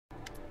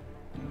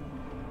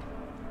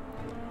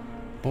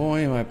Boy,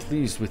 am I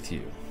pleased with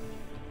you.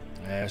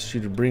 I asked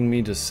you to bring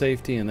me to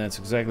safety, and that's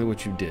exactly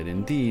what you did.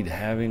 Indeed,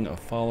 having a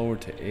follower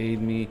to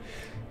aid me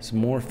is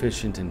more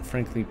efficient and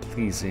frankly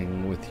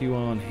pleasing. With you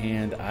on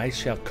hand, I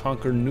shall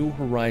conquer new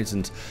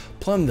horizons,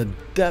 plumb the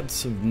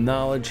depths of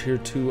knowledge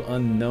hereto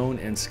unknown,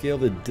 and scale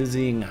the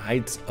dizzying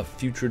heights of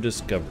future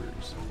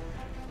discoveries.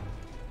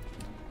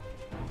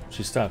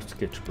 She stops to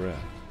get your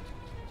breath.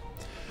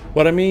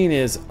 What I mean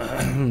is,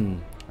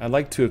 I'd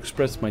like to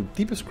express my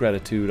deepest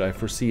gratitude. I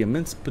foresee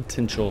immense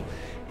potential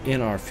in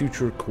our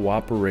future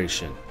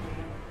cooperation.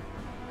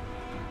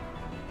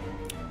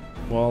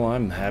 Well,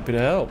 I'm happy to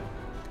help.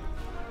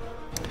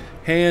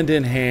 Hand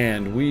in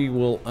hand, we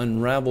will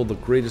unravel the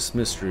greatest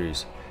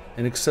mysteries,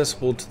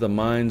 inaccessible to the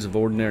minds of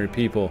ordinary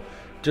people.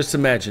 Just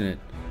imagine it.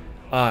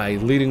 I,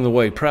 leading the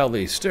way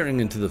proudly,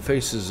 staring into the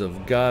faces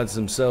of gods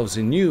themselves,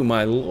 and you,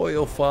 my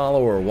loyal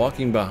follower,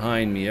 walking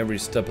behind me every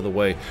step of the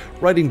way,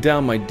 writing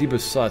down my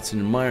deepest thoughts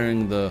and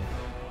admiring the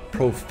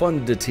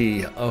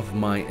profundity of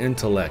my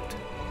intellect.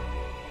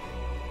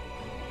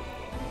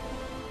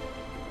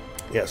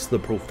 Yes, the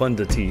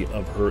profundity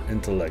of her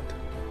intellect.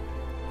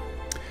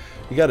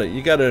 You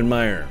gotta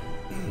admire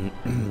her.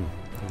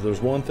 If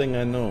there's one thing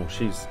I know,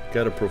 she's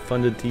got a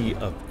profundity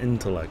of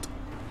intellect.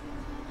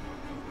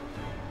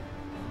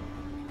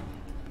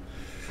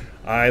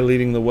 I,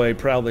 leading the way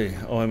proudly.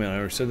 Oh, I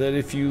already said that.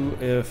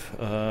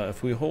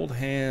 If we hold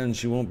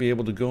hands, you won't be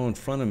able to go in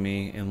front of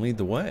me and lead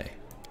the way.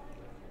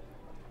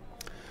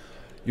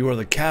 You are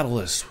the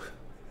catalyst,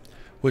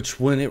 which,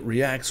 when it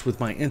reacts with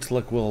my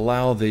intellect, will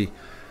allow the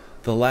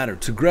latter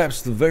to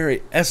grasp the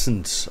very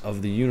essence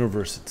of the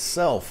universe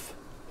itself.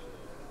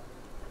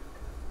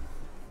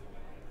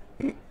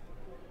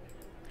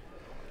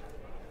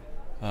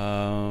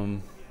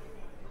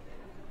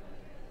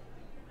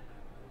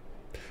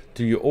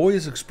 Do you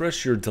always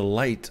express your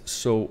delight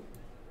so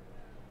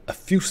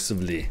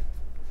effusively?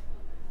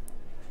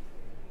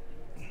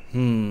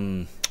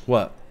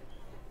 What?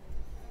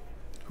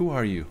 Who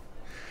are you?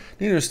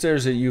 Nenio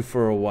stares at you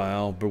for a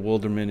while,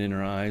 bewilderment in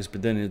her eyes,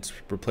 but then it's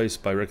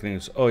replaced by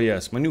recognition. Oh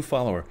yes, my new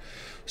follower.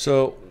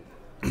 So,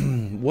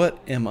 what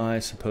am I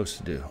supposed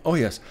to do? Oh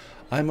yes,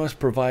 I must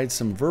provide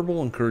some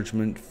verbal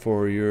encouragement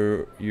for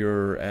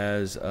your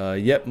as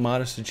yet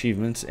modest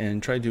achievements,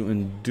 and try to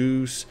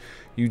induce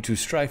you to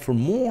strive for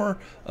more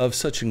of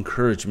such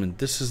encouragement.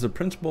 This is the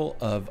principle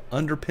of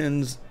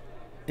underpins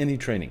any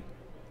training.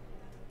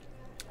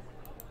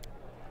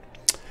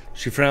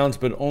 She frowns,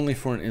 but only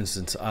for an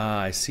instant.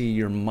 Ah, I see.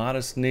 Your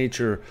modest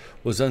nature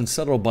was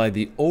unsettled by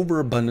the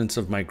overabundance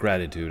of my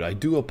gratitude. I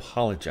do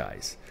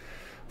apologize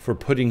for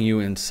putting you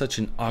in such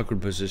an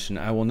awkward position.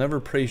 I will never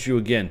praise you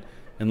again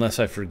unless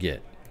I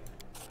forget.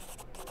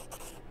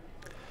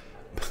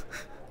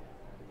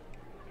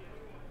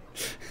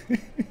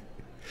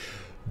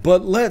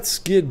 But let's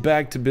get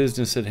back to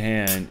business at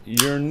hand.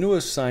 Your new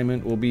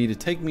assignment will be to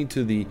take me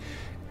to the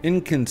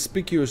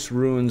inconspicuous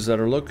ruins that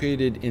are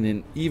located in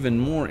an even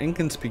more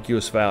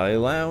inconspicuous valley,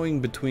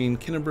 lying between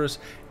Kinebris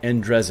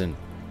and Dresden.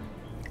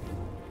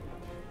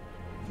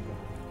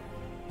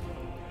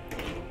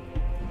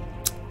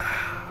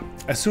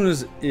 As soon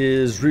as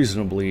is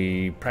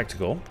reasonably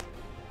practical,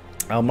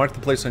 I'll mark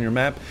the place on your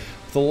map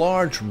with a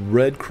large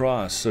red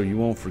cross so you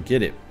won't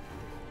forget it.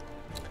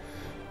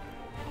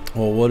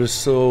 Well, what is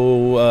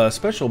so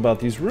special about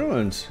these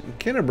ruins?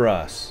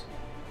 Kinebris.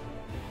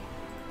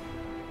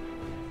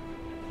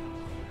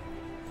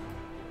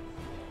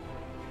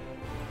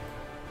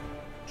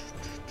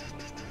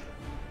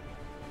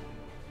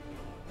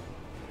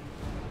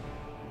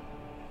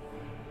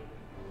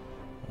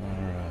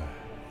 Alright.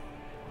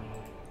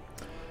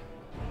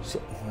 So,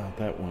 well,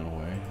 that went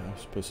away. That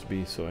was supposed to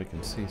be so I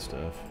can see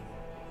stuff.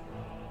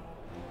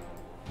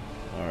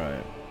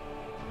 Alright.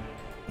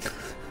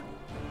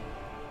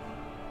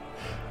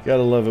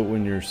 Gotta love it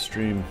when your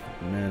stream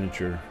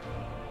manager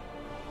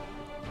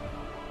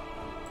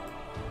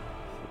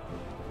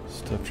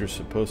stuff you're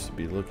supposed to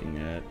be looking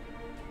at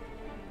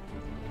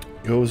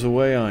goes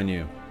away on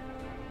you.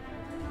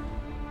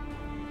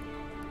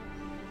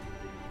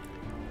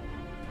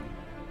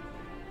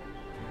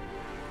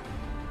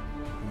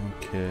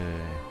 Okay.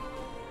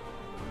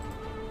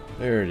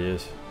 There it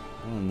is.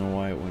 I don't know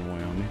why it went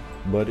away on me,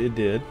 but it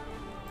did.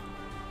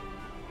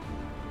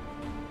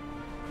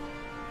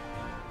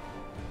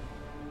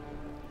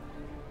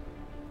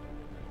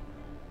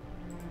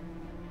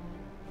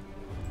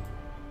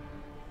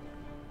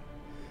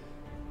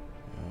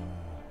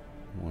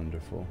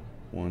 Wonderful,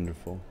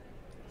 wonderful.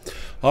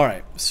 All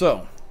right,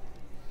 so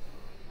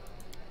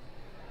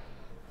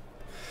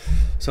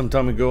some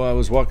time ago I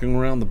was walking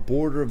around the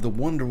border of the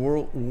Wonder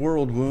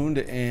World Wound,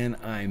 and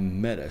I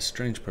met a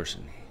strange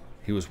person.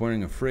 He was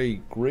wearing a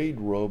frayed gray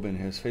robe, and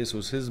his face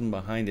was hidden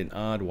behind an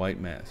odd white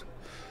mask.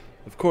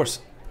 Of course,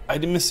 I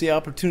didn't miss the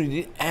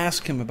opportunity to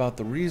ask him about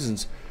the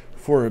reasons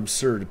for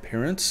absurd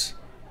appearance.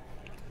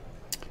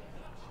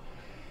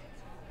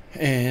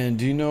 And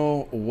do you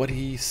know what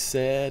he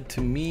said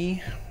to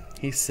me?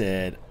 He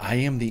said, "I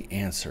am the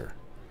answer."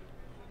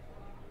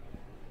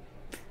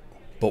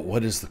 But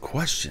what is the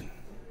question?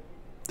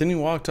 Then he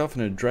walked off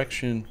in a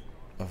direction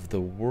of the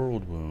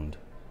world wound.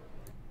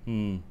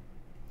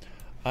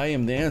 I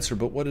am the answer,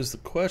 but what is the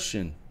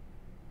question?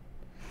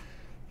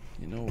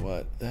 You know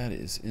what? That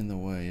is in the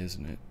way,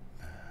 isn't it?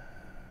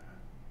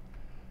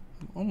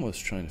 I'm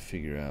almost trying to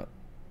figure out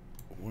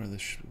where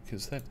this...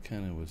 because that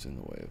kind of was in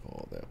the way of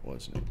all that,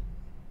 wasn't it?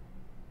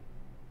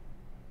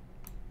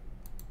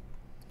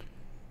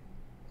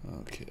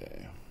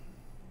 Okay.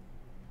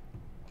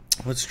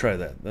 Let's try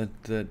that.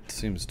 That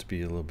seems to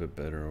be a little bit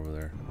better over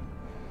there.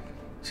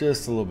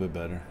 Just a little bit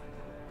better.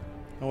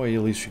 That way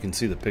at least you can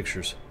see the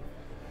pictures.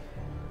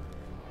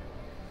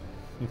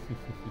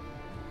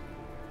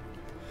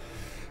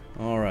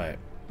 Alright.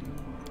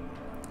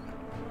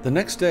 The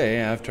next day,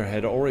 after I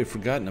had already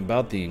forgotten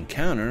about the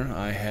encounter,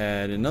 I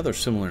had another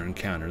similar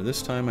encounter.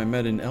 This time I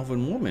met an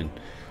elven woman,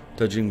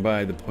 judging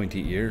by the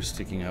pointy ears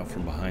sticking out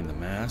from behind the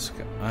mask.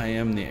 I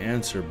am the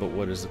answer, but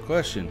what is the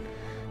question?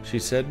 She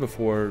said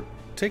before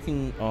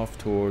taking off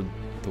toward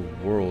the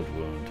world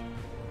wound.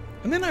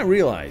 And then I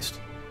realized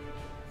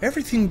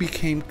everything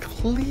became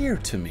clear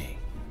to me.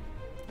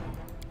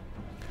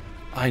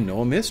 I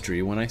know a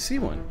mystery when I see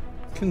one.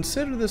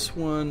 Consider this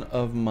one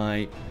of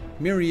my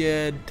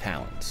myriad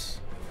talents.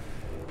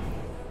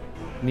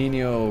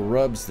 Nenio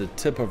rubs the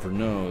tip of her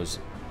nose.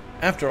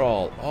 After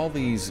all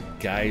these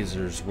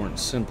geysers weren't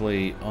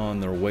simply on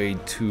their way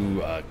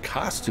to a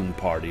costume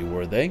party,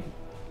 were they?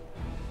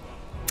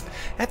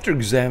 After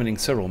examining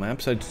several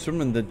maps, I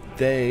determined that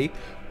they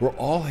were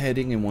all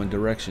heading in one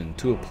direction,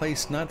 to a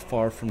place not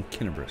far from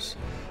Kinebris,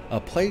 a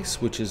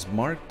place which is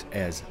marked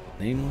as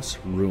Nameless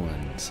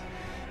Ruins,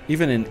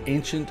 even in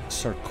ancient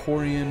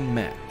Sarkorian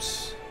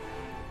maps.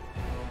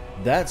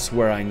 That's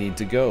where I need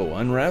to go.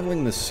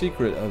 Unraveling the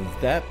secret of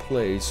that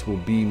place will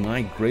be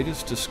my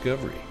greatest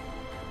discovery.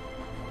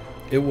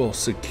 It will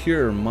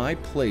secure my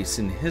place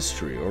in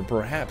history, or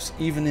perhaps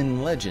even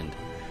in legend.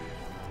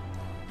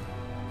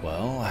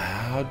 Well,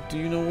 how do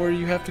you know where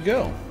you have to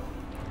go?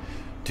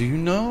 Do you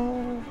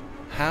know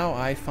how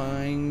I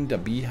find a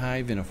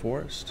beehive in a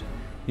forest?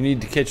 You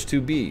need to catch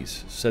 2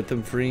 bees, set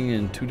them free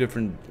in 2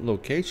 different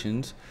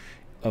locations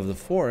of the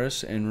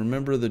forest, and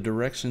remember the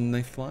direction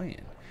they fly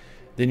in.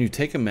 Then you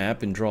take a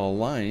map and draw a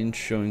line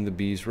showing the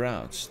bees'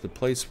 routes. The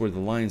place where the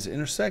lines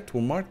intersect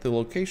will mark the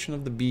location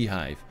of the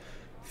beehive.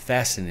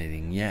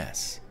 Fascinating,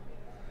 yes.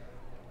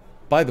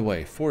 By the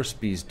way, forest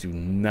bees do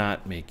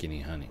not make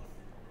any honey.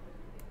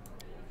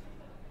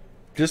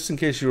 Just in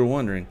case you were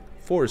wondering,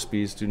 forest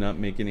bees do not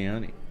make any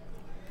honey.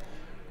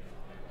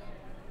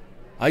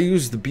 I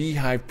use the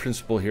beehive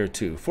principle here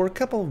too. For a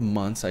couple of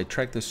months, I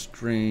tracked the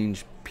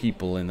strange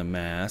people in the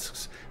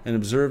masks and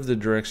observed the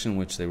direction in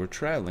which they were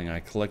traveling.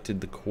 I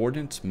collected the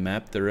coordinates,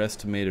 mapped their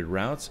estimated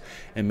routes,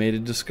 and made a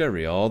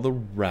discovery. All the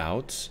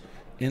routes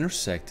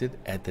intersected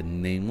at the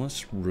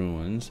Nameless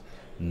Ruins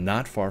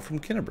not far from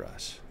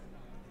Kinebris.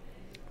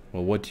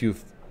 Well, what do you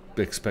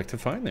expect to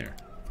find there?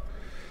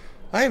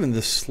 I haven't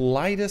the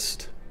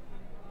slightest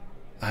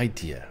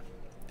idea.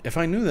 If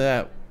I knew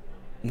that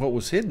what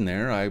was hidden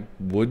there, I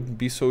wouldn't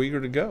be so eager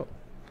to go.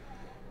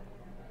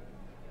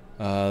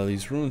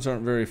 These ruins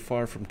aren't very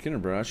far from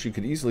Kinebris. You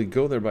could easily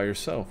go there by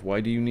yourself.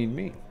 Why do you need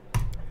me?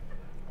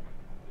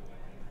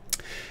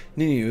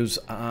 Nenio's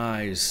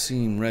eyes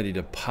seem ready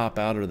to pop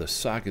out of the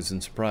sockets in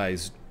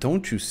surprise.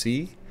 Don't you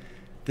see?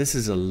 This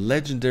is a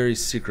legendary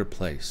secret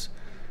place.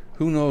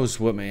 Who knows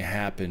what may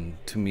happen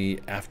to me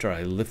after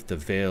I lift the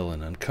veil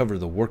and uncover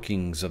the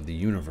workings of the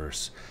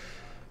universe.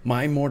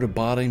 My mortal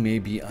body may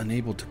be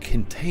unable to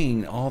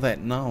contain all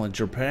that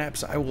knowledge, or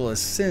perhaps I will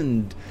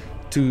ascend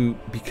to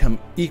become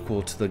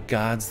equal to the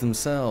gods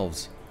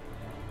themselves.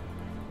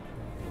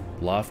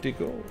 Lofty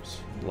goals,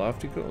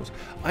 lofty goals.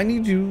 I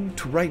need you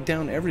to write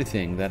down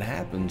everything that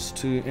happens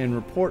and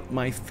report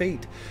my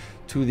fate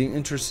to the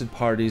interested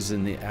parties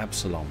in the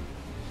Absalom.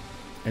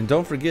 And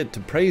don't forget to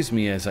praise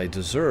me as I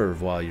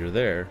deserve while you're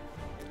there.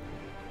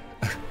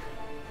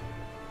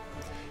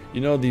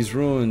 You know, these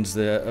ruins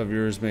of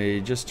yours may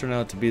just turn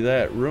out to be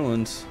that,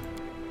 ruins.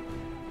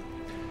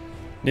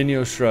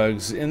 Nenio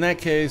shrugs. In that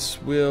case,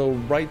 we'll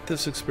write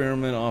this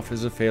experiment off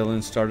as a fail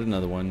and start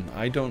another one.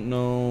 I don't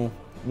know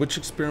which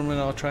experiment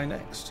I'll try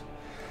next.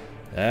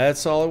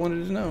 That's all I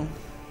wanted to know.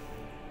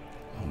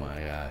 Oh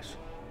my gosh.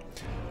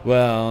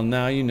 Well,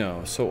 now you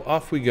know. So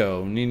off we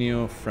go.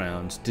 Nenio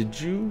frowns. Did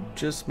you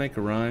just make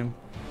a rhyme?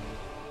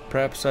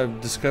 Perhaps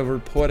I've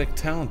discovered poetic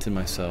talent in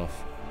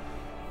myself.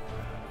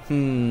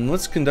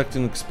 Let's conduct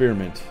an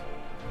experiment.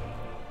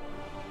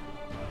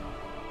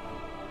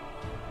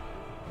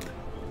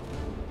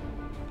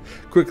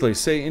 Quickly,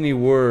 say any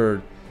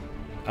word.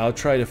 I'll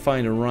try to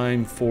find a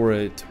rhyme for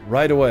it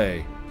right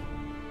away.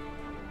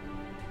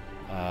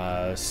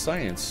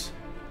 Science.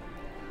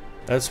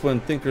 That's when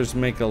thinkers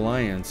make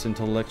alliance,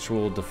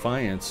 intellectual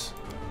defiance.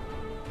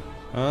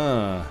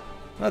 Not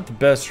the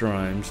best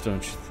rhymes,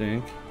 don't you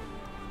think?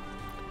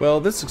 Well,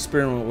 this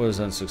experiment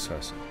was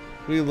unsuccessful.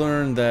 We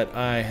learned that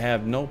I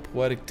have no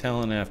poetic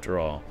talent after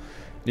all.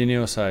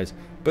 Nenio sighs.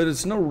 But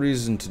it's no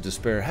reason to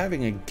despair.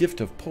 Having a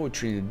gift of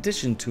poetry in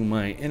addition to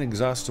my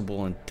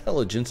inexhaustible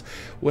intelligence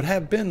would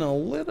have been a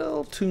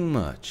little too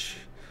much.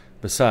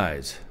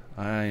 Besides,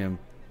 I am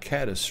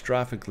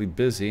catastrophically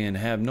busy and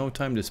have no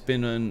time to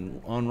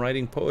spend on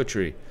writing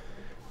poetry.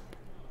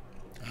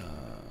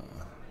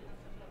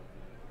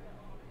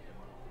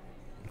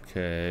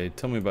 Okay,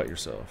 tell me about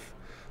yourself.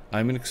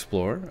 I'm an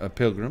explorer, a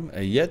pilgrim,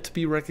 a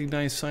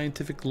yet-to-be-recognized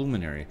scientific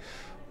luminary,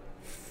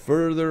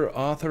 further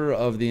author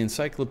of the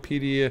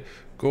Encyclopedia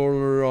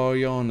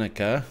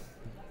Goroyonica,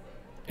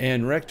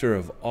 and rector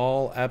of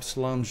all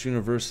Absalom's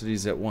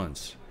universities at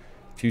once.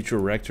 Future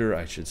rector,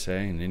 I should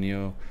say,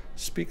 Nenio,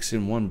 speaks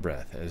in one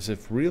breath, as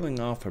if reeling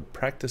off a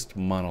practiced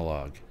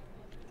monologue.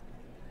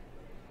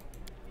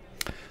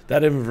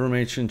 That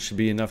information should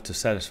be enough to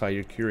satisfy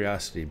your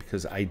curiosity,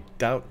 because I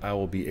doubt I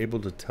will be able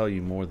to tell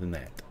you more than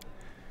that.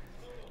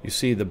 You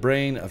see, the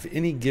brain of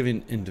any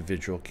given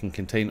individual can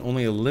contain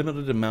only a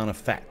limited amount of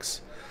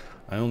facts.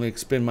 I only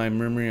expend my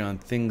memory on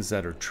things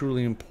that are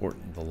truly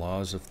important. The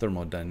laws of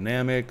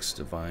thermodynamics,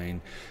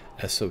 divine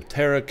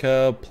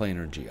esoterica,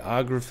 planar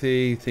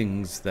geography,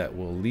 things that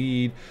will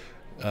lead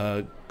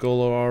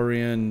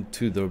Golarian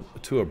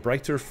to a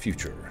brighter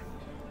future.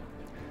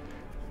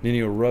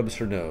 Nenio rubs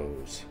her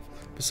nose.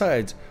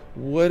 Besides,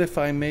 what if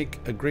I make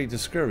a great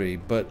discovery,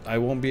 but I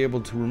won't be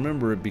able to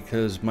remember it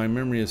because my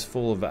memory is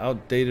full of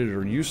outdated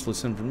or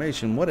useless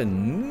information? What a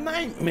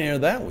nightmare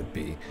that would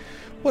be.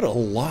 What a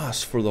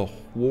loss for the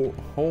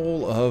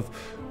whole of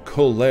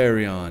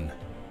Golarion.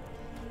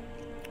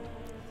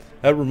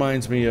 That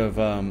reminds me of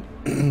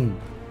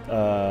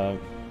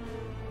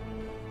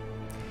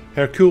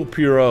Hercule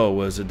Poirot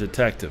was a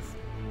detective,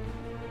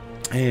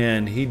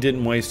 and he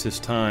didn't waste his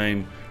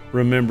time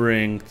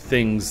remembering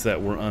things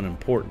that were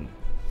unimportant.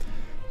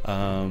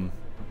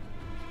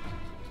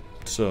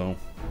 So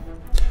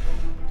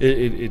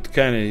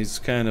he's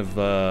kind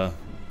of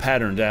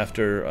patterned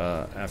after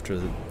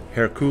the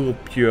Hercule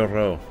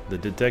Poirot, the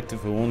detective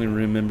who only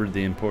remembered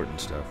the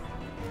important stuff.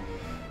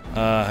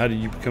 How did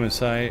you become a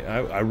sci?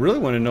 I really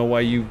want to know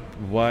why you're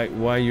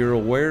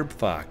a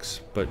werefox,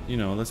 but you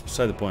know, that's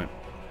beside the point.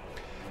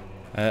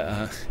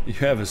 You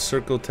have a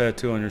circle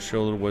tattoo on your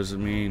shoulder. What does it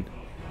mean?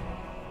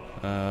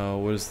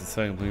 What is the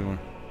second one?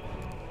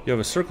 You have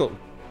a circle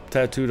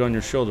tattooed on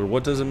your shoulder.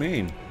 What does it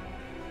mean?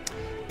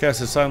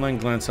 Cast a sideline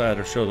glance at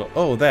her shoulder.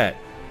 Oh, that.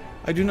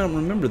 I do not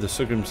remember the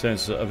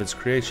circumstances of its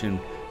creation,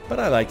 but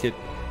I like it.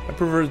 I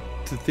prefer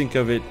to think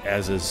of it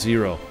as a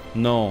zero.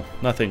 No,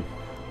 nothing.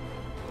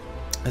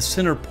 A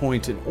center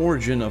point, an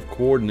origin of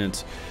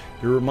coordinates.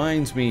 It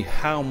reminds me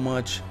how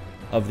much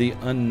of the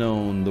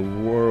unknown, the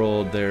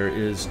world there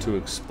is to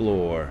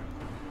explore.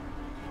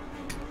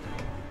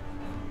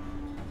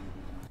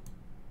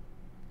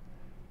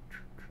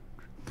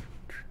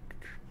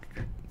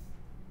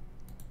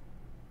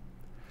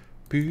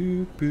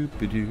 Boop, boop,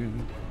 ba-doo.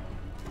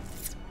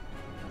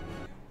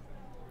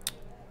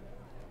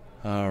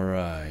 All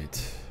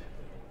right.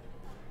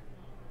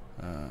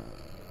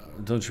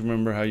 Don't you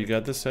remember how you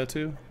got this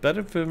tattoo? That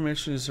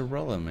information is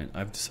irrelevant.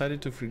 I've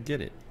decided to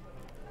forget it.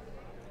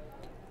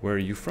 Where are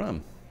you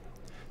from?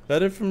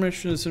 That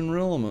information is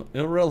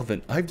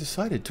irrelevant. I've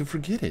decided to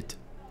forget it.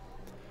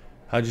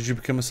 How did you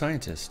become a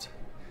scientist?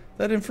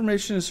 That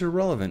information is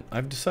irrelevant.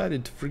 I've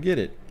decided to forget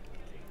it.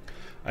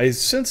 I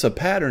sense a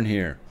pattern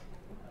here.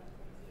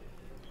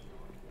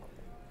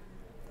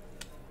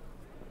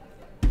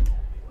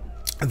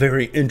 A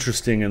very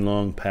interesting and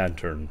long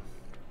pattern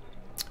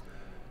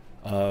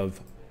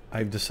of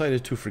I've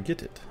decided to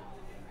forget it.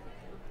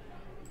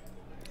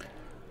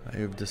 I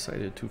have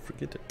decided to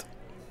forget it.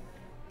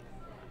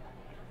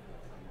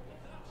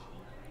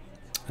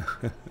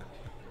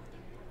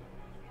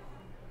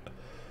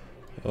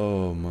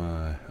 Oh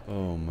my,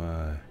 oh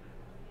my.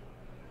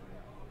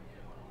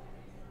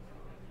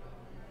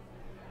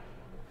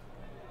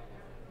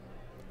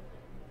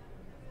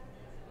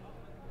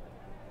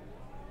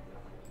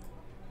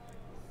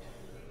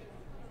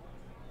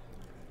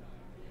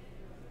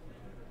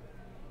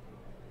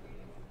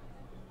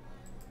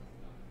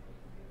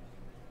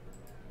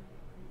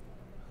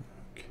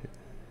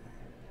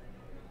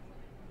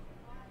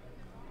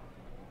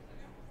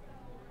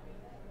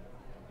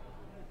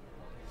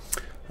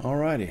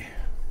 Alrighty.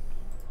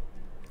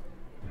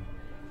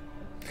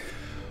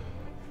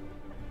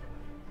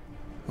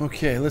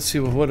 Okay, let's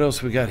see what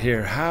else we got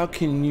here. How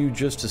can you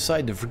just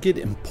decide to forget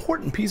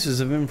important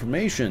pieces of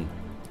information?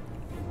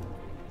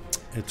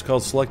 It's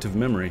called selective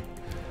memory.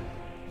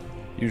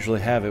 Usually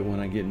have it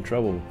when I get in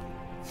trouble.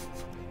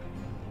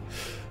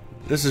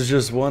 This is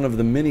just one of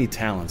the many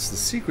talents. The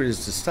secret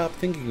is to stop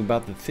thinking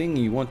about the thing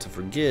you want to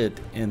forget,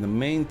 and the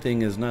main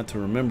thing is not to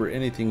remember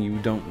anything you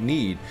don't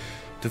need.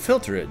 To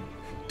filter it.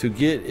 To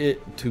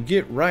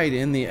get right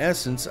in the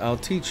essence, I'll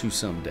teach you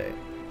someday.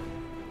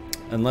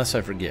 Unless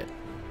I forget.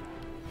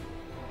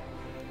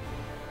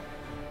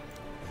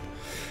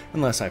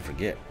 Unless I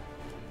forget.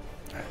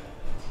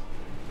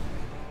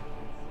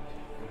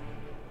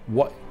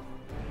 What?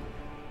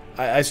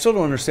 I still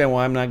don't understand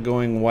why I'm not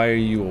going, why are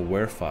you a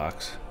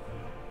werefox?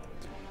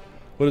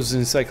 What is the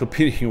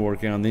encyclopedia you're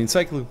working on? The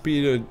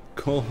Encyclopedia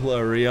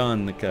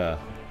Cohlarianica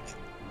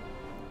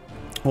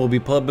will be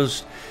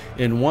published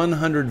in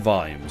 100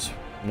 volumes,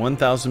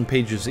 1,000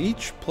 pages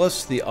each,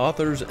 plus the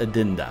author's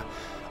addenda,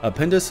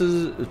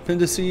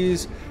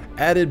 appendices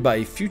added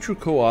by future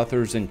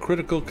co-authors and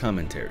critical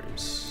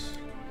commentaries.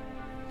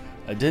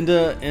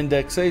 Addenda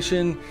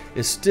indexation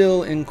is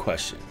still in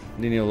question.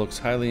 Nenio looks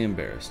highly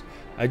embarrassed.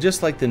 I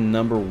just like the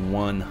number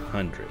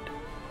 100,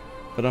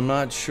 but I'm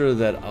not sure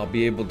that I'll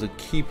be able to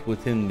keep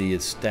within the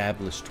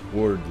established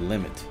word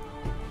limit.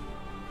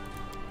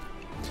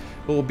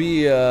 It will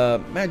be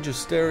a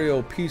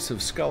magisterial piece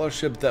of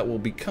scholarship that will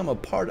become a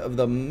part of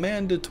the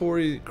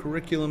mandatory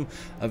curriculum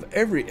of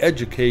every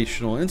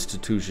educational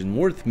institution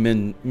worth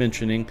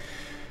mentioning.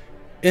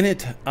 In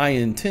it, I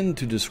intend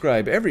to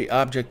describe every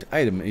object,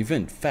 item,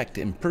 event, fact,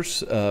 and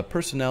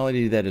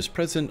personality that is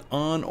present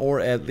on or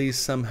at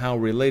least somehow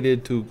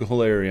related to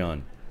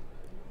Golarion.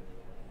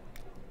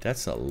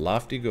 That's a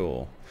lofty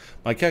goal.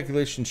 My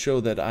calculations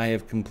show that I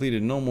have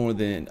completed no more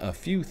than a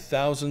few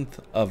thousandth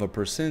of a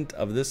 %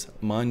 of this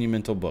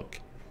monumental book.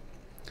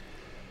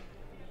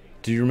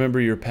 Do you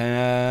remember your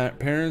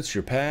parents,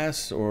 your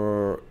past,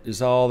 or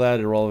is all that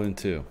irrelevant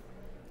too?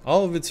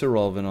 All of it's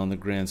irrelevant on the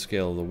grand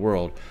scale of the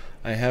world.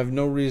 I have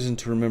no reason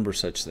to remember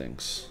such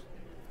things.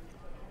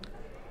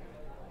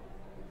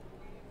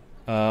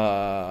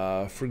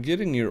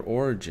 Forgetting your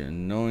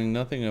origin, knowing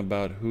nothing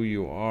about who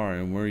you are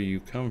and where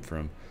you come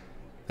from,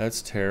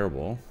 that's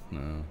terrible.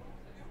 No.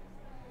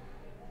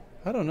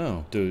 I don't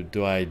know.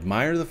 Do I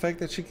admire the fact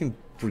that she can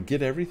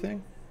forget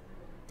everything?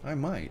 I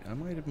might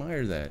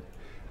admire that.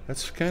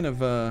 That's kind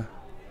of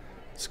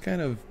it's kind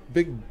of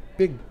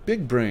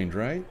big brained,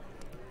 right?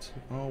 It's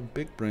all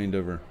big brained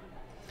of her.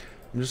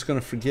 I'm just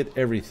gonna forget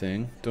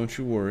everything. Don't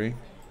you worry.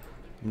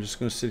 I'm just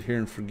gonna sit here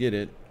and forget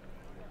it,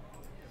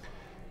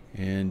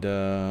 and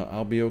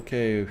I'll be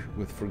okay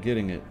with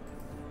forgetting it.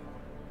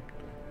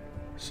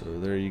 So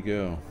there you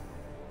go.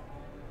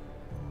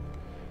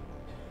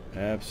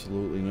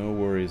 Absolutely no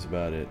worries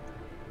about it.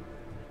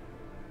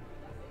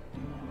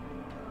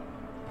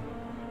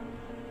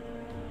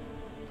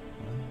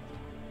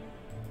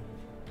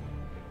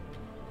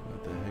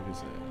 What the heck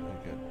is that? I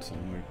got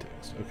some weird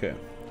text. Okay.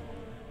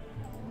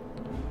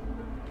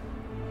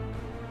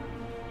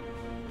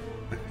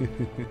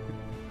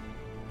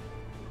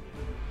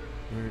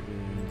 Where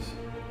is...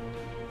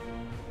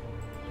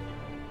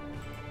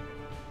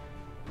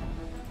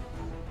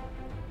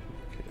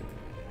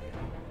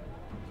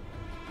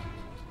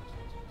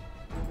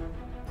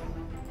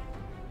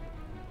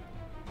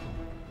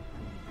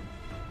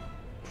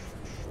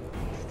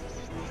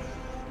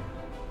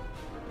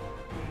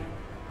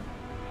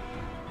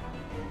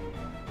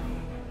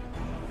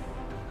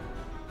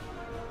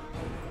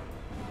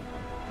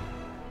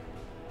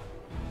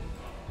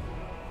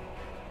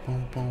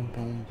 Boom, boom,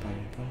 boom,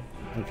 boom.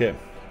 Okay.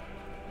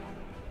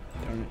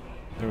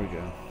 There we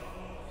go.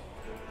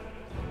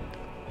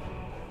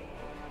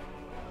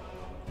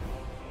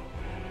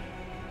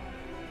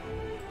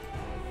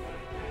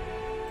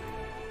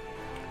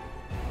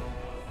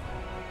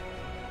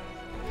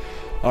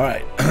 All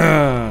right.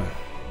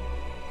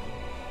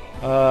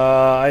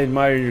 I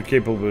admire your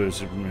capabilities,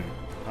 Superman.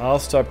 I'll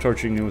stop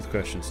torturing you with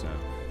questions now.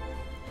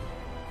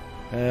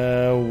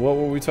 What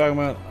were we talking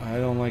about? I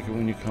don't like it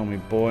when you call me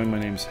boy. My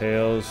name's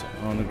Hales.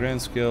 On the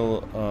grand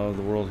scale of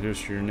the world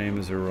history, your name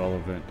is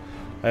irrelevant.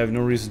 I have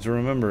no reason to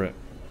remember it.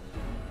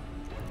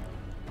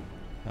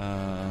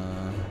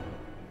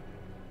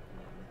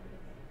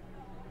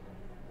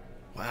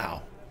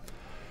 Wow.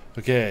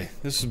 Okay,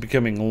 this is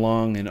becoming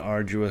long and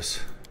arduous.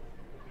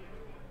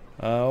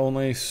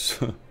 Only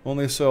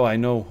so I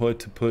know what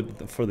to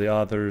put for the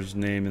author's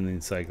name in the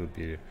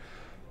encyclopedia.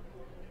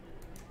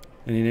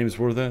 Any names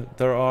worth it?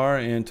 There are,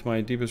 and to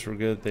my deepest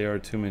regret, there are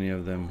too many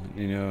of them.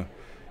 You know,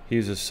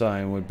 he's a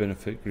sign would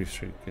benefit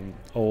grief-stricken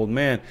old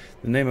man.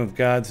 The name of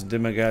gods and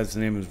demigods,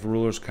 the name of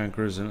rulers,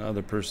 conquerors, and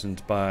other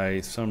persons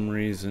by some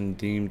reason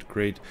deemed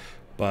great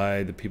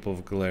by the people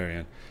of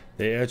Golarion.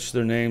 They etch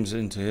their names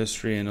into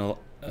history, and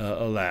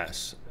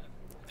alas,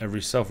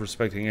 every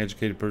self-respecting,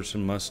 educated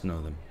person must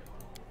know them.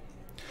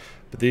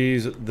 But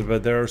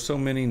there are so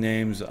many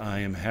names I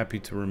am happy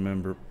to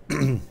remember.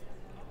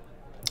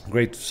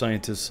 Great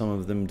scientists, some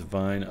of them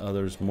divine,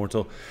 others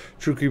mortal,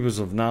 true keepers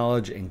of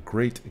knowledge, and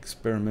great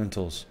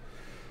experimentals.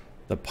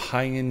 The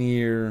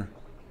pioneer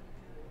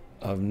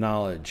of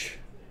knowledge,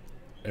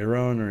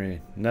 Eronri,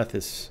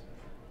 Nethys,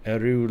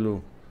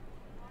 Erulu,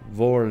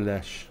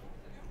 Vorlesh.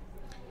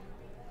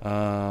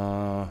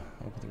 Of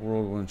the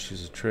world when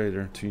she's a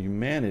traitor to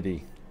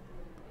humanity.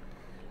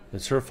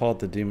 It's her fault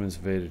the demons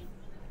invaded.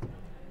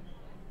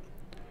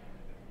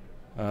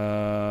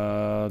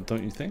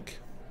 Don't you think?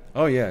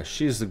 Oh yeah,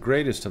 she is the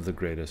greatest of the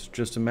greatest.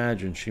 Just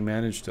imagine, she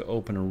managed to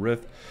open a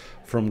rift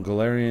from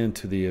Golarion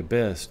to the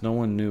abyss. No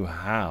one knew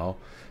how.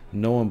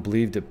 No one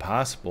believed it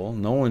possible.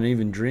 No one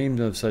even dreamed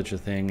of such a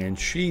thing, and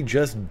she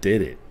just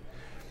did it.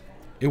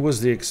 It was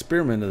the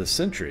experiment of the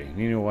century.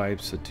 Nenio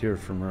wipes a tear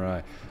from her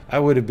eye. I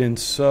would have been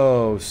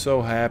so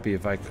happy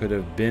if I could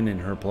have been in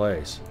her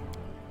place.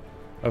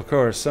 Of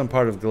course, some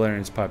part of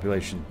Galarian's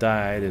population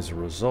died as a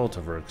result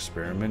of her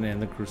experiment,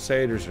 and the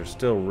Crusaders are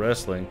still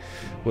wrestling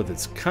with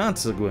its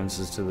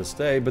consequences to this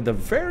day, but the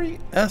very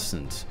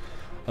essence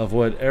of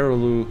what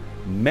Arulu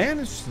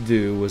managed to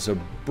do was a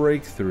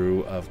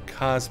breakthrough of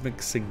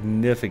cosmic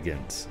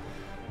significance,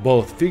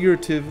 both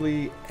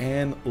figuratively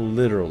and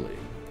literally.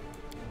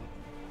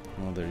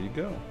 Well, there you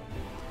go.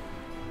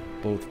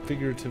 Both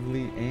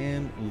figuratively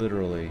and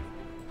literally.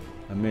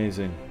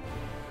 Amazing.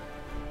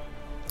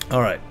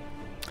 All right.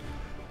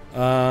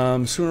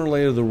 Sooner or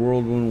later, the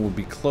world wound will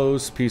be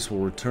closed. Peace will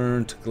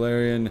return to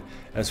Galarian.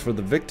 As for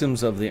the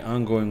victims of the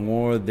ongoing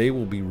war, they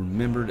will be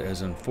remembered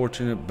as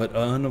unfortunate but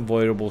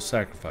unavoidable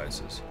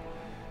sacrifices.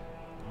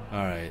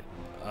 All right.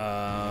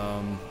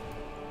 I'm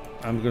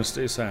going to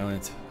stay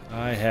silent.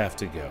 I have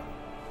to go.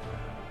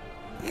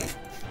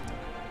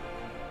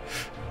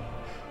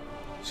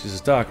 She's a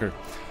stalker.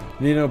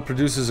 Nenio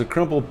produces a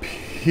crumpled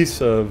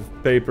piece of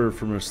paper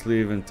from her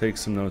sleeve and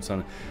takes some notes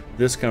on it.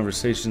 This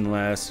conversation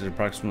lasted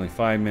approximately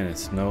 5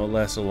 minutes. No, it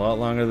lasted a lot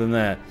longer than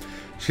that.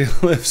 She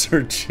lifts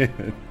her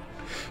chin.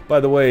 By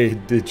the way,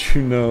 did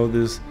you know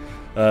this?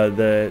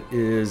 That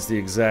is the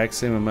exact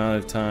same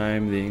amount of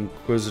time the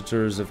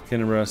Inquisitors of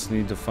Kinnaros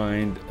need to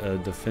find a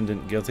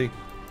defendant guilty.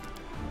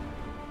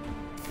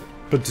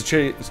 But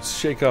to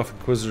shake off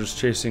Inquisitors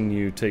chasing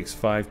you takes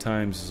 5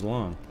 times as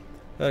long.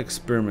 That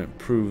experiment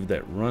proved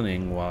that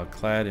running while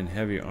clad in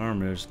heavy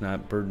armor is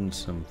not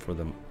burdensome for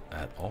them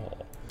at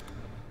all.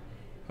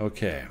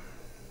 Okay.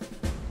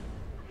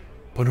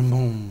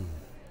 Boom.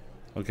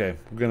 Okay,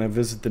 we're gonna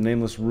visit the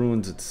nameless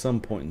ruins at some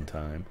point in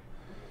time.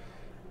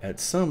 At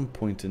some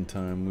point in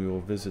time, we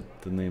will visit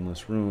the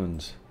nameless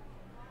ruins.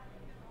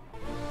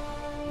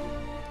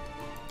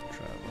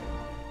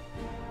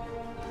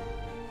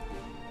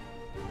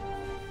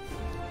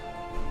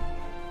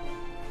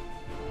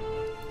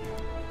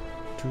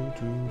 Boom,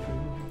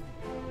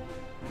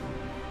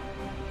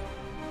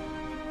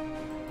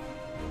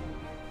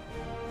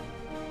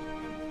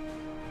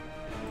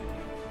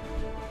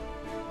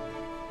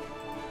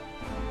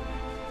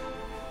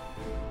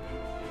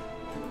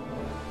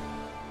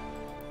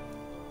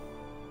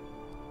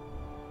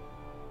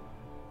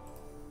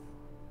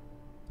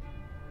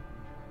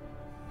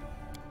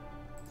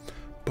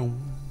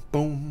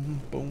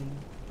 boom, boom.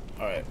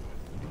 All right.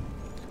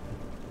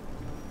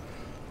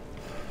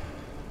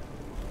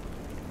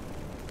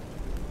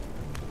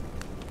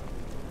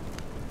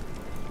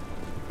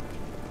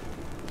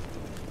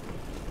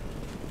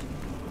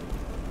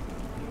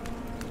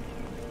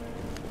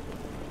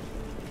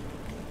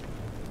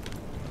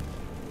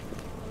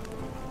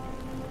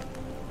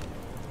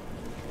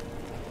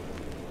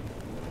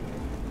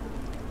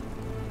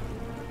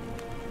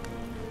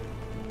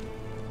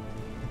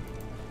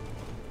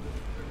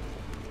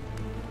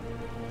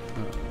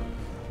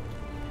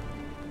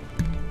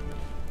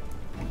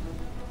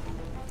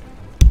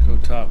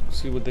 Top,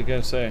 see what they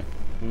gotta say.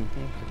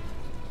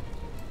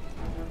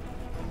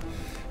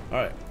 All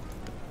right.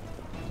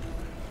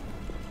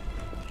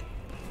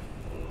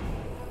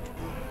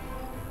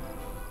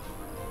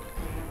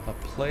 A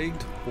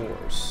plagued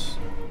horse.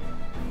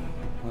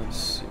 Let's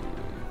see.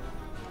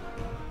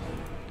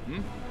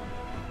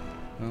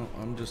 Well,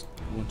 I'm just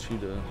want you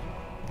to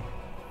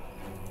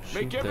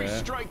make every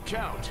strike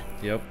count.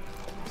 Yep.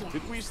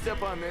 Did we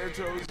step on their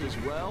toes as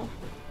well?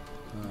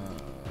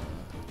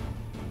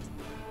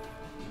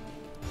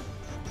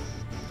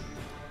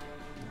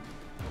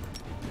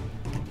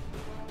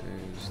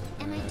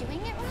 Am I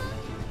doing it wrong?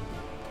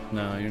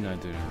 No, you're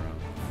not doing it wrong.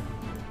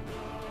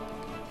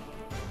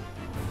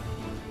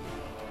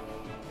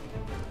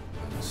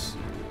 Let's see.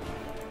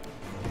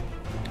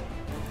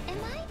 Am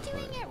I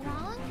doing it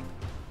wrong?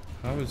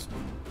 How is...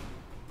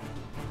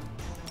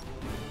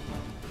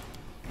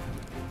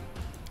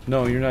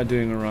 No, you're not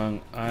doing it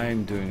wrong.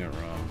 I'm doing it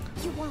wrong.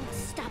 You won't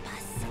stop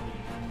us.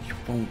 You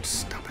won't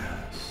stop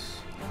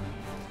us.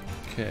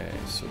 Okay,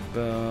 so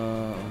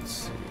let's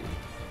see.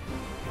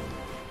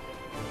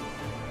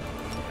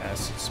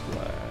 Acid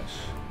splash.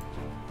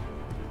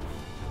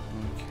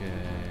 Okay.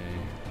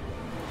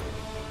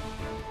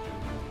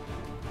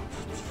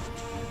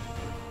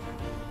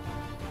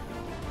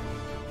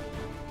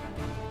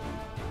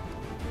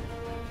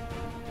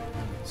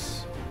 Let's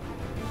see.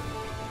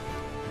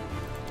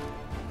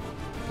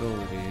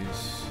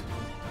 Abilities.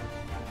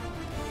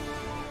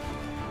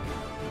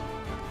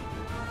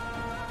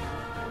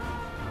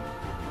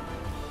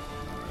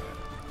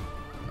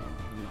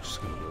 I'm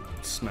just gonna go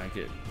smack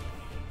it.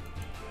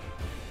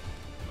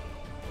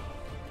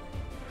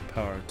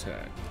 Power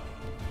attack.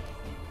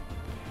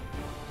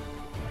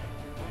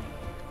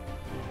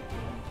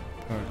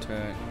 Power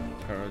attack.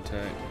 Power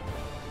attack.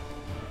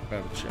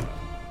 Rapid shot.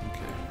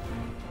 Okay.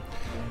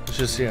 Let's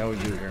just see how we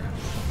do here.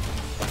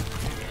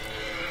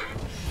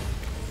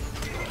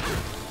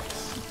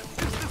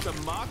 Is this a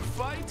mock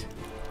fight?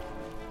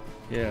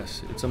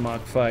 Yes, it's a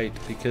mock fight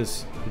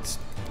because it's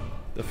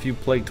a few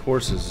plagued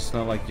horses. It's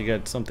not like you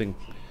got something.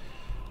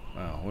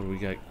 Wow, what do we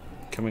got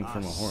coming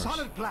from a horse?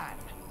 Solid plan.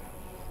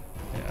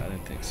 Yeah, I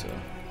didn't think so.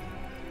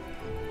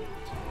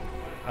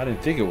 I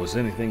didn't think it was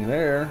anything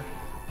there.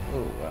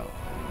 Oh, wow.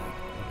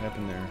 What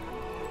happened there?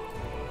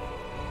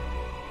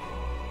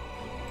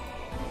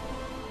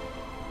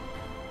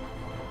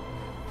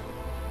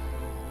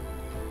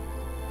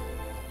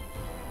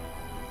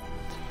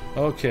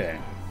 Okay.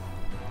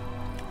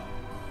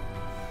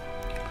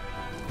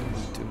 What are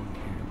we doing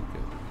here? We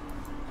got...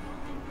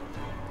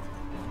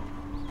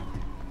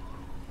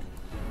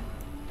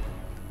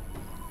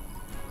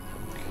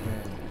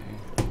 Okay.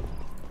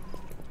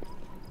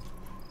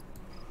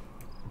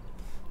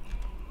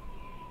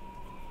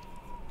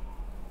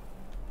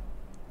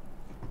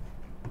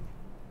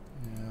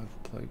 Yeah,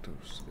 plague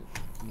doors.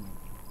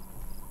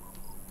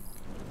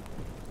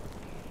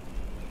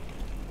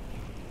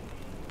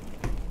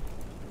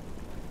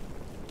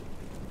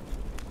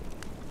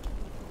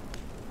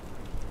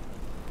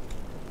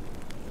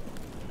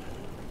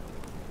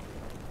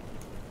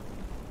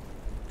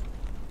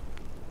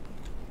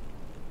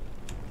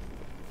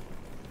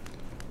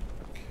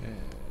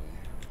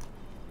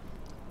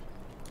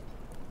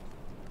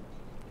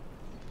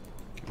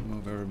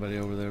 Move everybody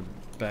over there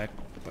back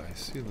by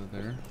Sela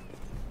there.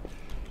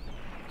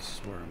 This is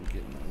where I'm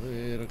getting a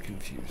little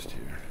confused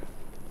here.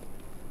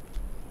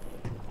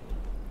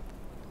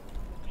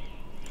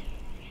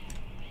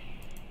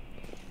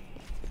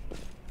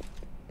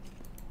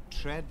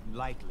 Tread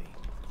lightly.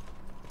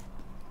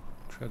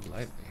 Tread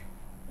lightly.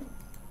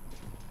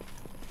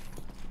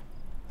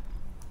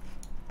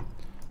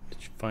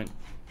 Did you find...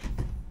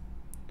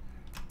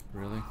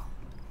 Really?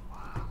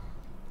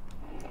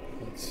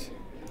 Let's see.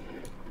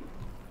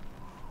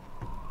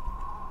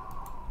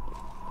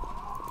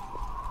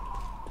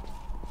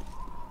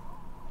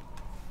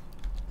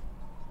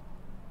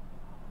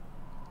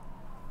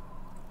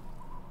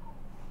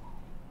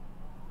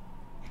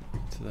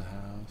 To the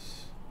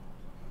house.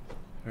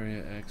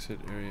 Area exit,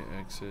 area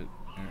exit,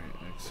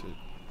 area exit.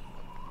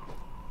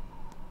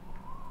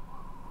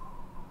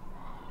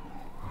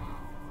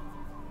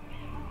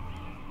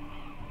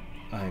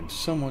 I am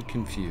somewhat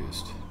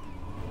confused.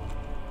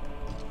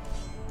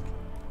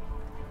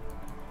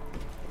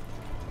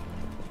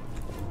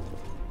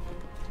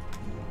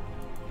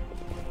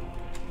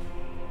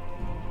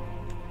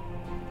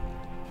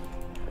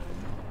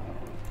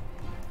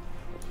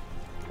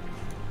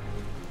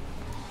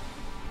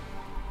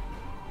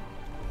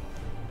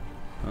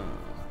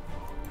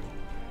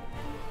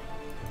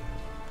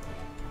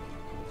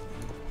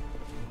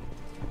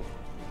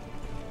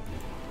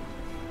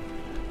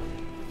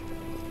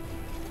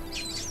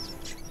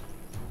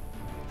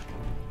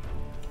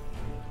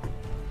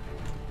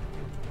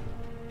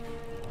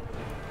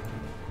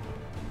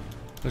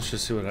 Let's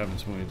just see what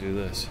happens when we do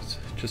this. It's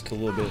just a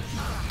little bit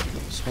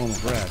swarm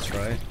of rats,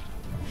 right?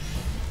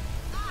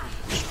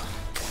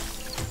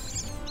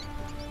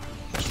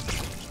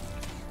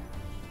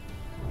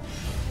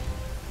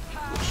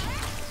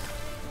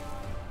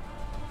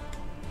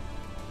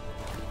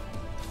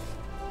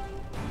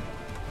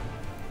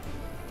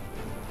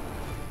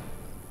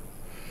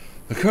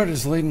 The cart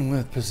is laden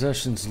with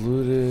possessions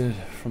looted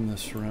from the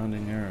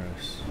surrounding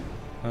areas.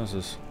 How's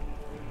this?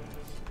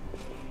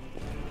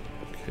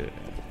 Okay.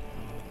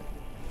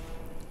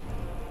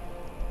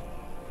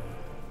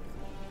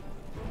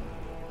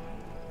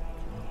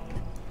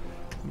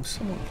 I'm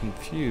somewhat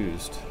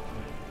confused.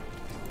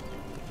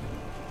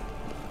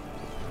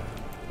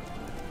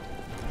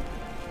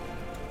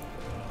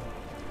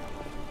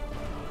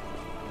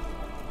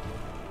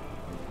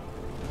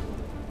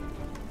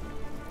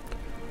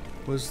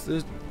 Was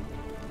this...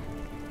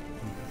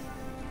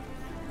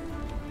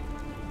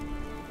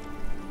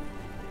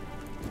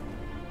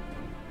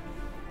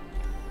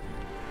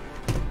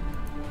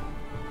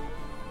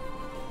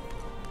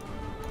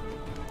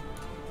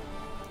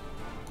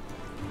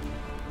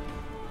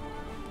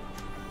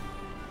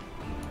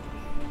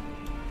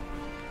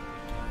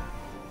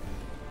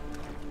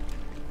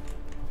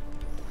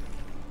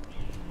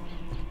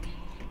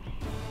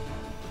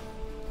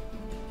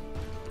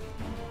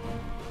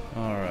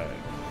 All right.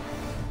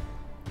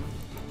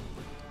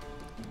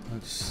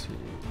 Let's see.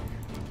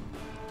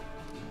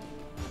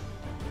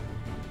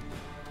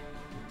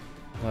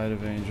 Light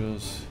of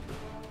Angels.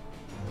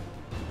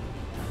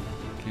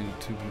 Gain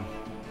a tube.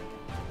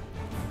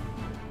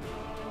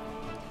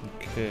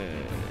 Okay.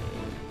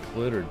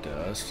 Glitter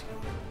dust.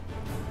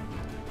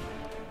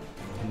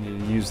 I need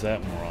to use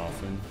that more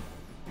often.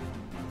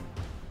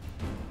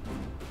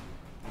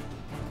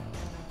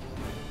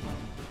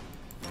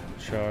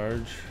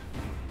 Charge.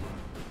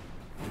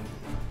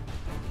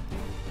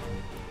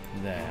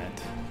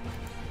 That.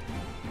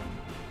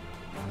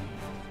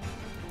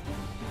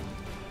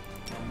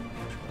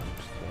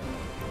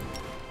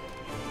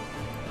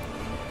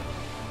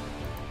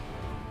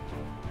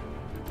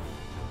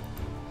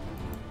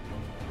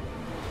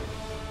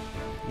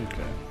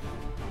 Okay.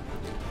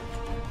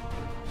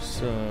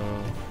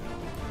 So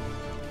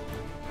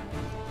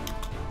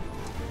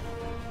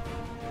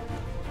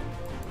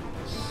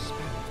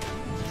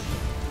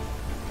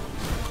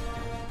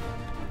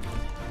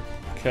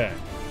okay.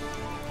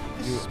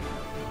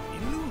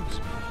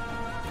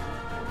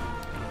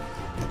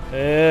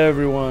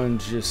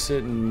 Everyone's just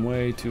sitting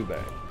way too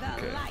back. The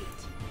Okay. light,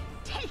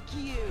 take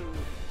you.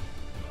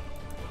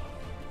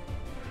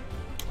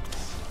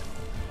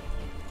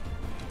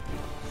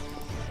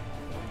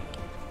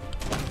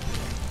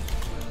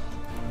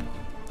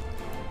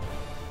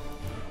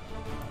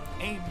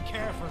 Aim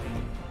carefully.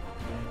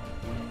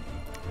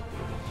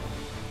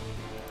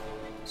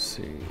 Let's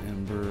see,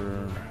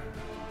 Ember.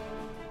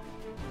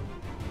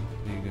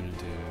 What are you gonna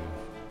do?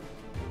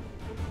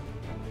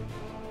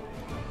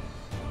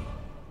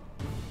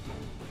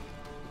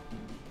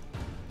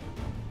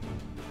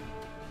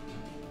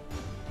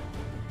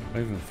 Not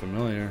even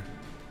familiar.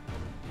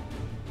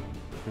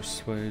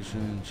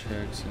 Persuasion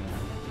checks in.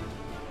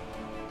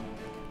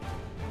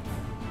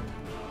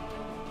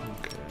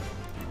 Okay.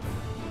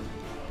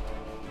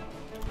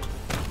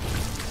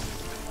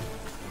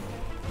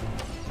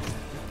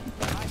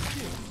 My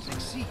skills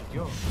exceed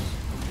yours.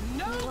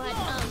 No What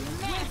loss a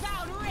mess.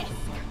 without risk.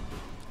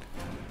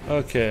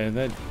 Okay,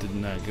 that did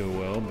not go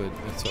well, but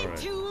that's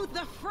alright. Into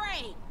the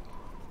fray.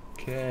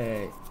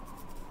 Okay.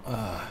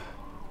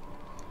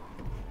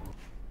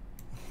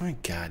 My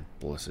God,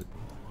 blessed.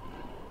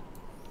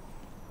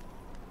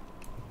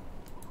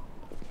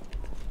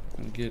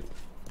 Get.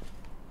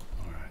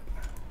 Alright.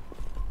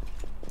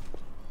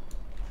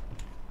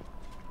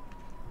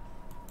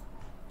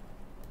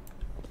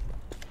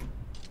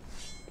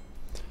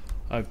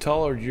 I've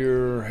tolerated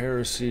your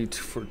heresy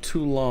for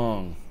too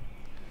long.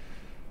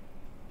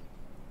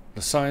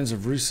 The signs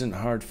of recent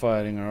hard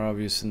fighting are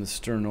obvious in the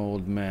stern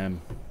old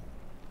man.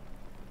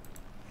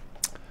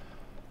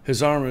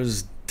 His armor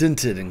is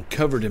dented and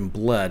covered in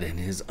blood, and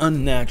his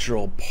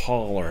unnatural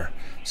pallor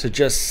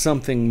suggests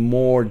something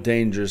more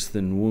dangerous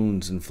than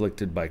wounds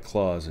inflicted by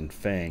claws and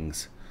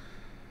fangs.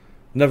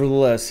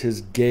 Nevertheless,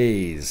 his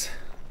gaze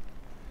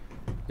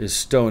is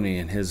stony,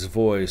 and his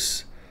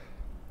voice,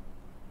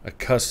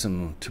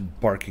 accustomed to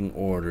barking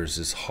orders,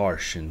 is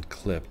harsh and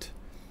clipped.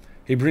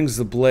 He brings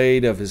the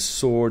blade of his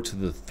sword to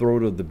the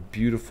throat of the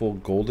beautiful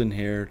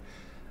golden-haired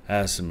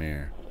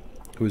Aasimar,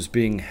 who is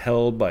being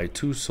held by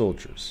two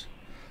soldiers.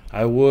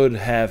 I would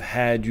have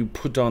had you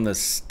put on the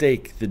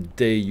stake the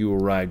day you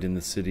arrived in the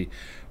city.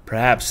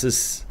 Perhaps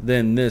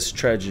this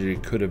tragedy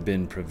could have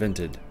been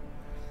prevented.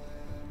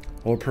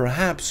 Or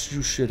perhaps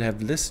you should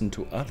have listened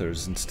to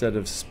others instead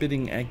of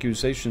spitting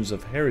accusations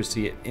of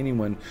heresy at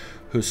anyone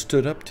who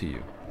stood up to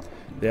you.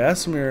 The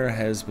Aasimar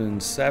has been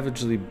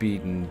savagely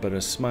beaten, but a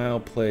smile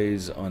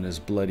plays on his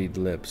bloodied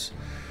lips.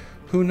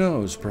 Who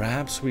knows,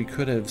 perhaps we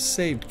could have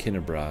saved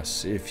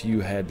Kinebras if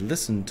you had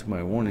listened to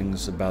my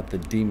warnings about the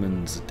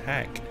demon's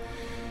attack.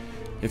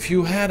 If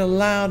you had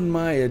allowed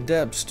my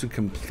adepts to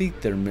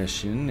complete their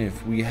mission,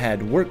 if we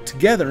had worked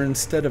together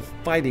instead of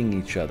fighting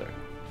each other.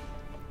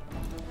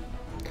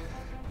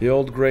 The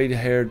old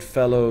gray-haired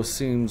fellow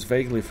seems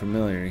vaguely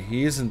familiar.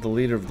 He isn't the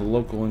leader of the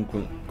local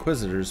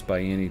inquisitors by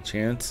any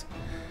chance.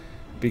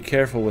 Be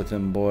careful with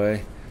him,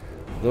 boy.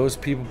 Those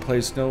people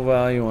place no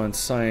value on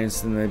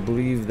science, and they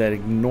believe that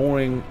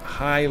ignoring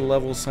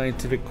high-level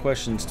scientific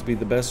questions to be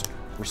the best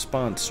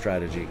response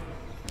strategy.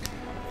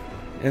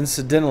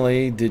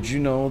 Incidentally, did you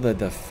know that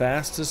the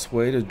fastest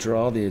way to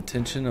draw the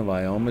attention of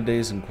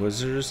Iomede's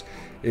inquisitors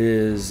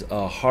is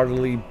a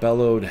heartily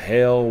bellowed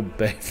 "Hail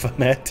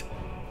Baphomet"?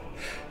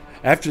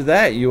 After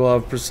that, you will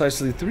have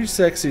precisely 3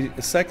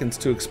 seconds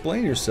to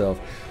explain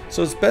yourself,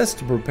 so it's best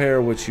to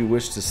prepare what you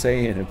wish to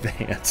say in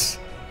advance.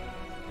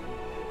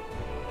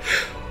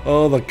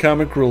 Oh, the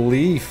comic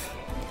relief.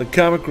 The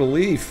comic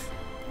relief.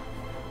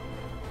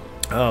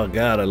 Oh,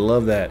 God, I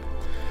love that.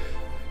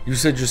 You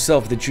said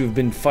yourself that you have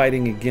been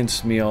fighting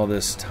against me all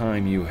this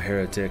time, you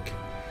heretic.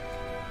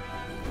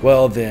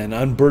 Well then,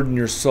 unburden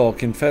your soul.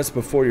 Confess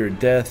before your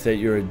death that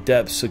your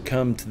adepts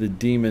succumbed to the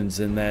demons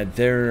and that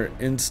their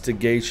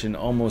instigation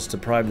almost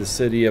deprived the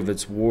city of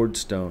its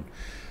wardstone.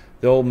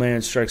 The old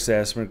man strikes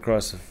Aasimar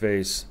across the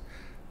face.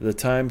 The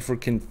time for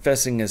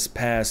confessing has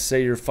passed.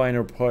 Say your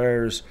final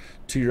prayers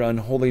to your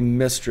unholy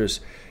mistress.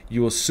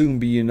 You will soon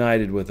be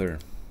united with her.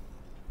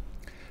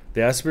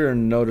 The Aasimar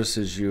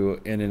notices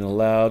you, and in a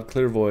loud,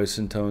 clear voice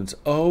intones,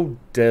 "O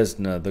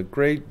Desna, the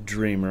great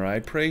dreamer, I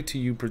pray to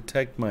you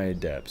protect my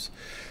adepts.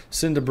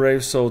 Send a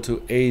brave soul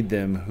to aid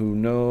them who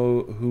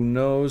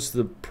knows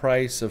the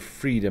price of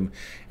freedom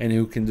and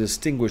who can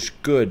distinguish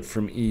good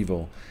from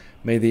evil.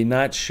 May they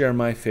not share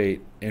my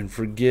fate, and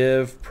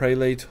forgive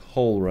Prelate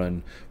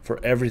Hulrun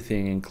for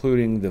everything,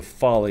 including the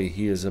folly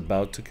he is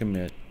about to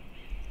commit."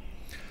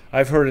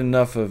 I've heard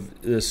enough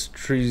of this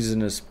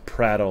treasonous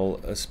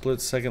prattle. A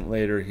split second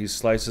later, he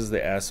slices the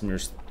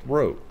Aasimar's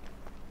throat.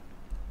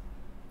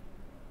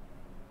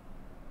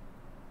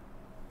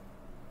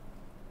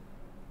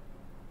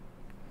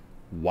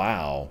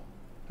 Wow.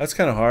 That's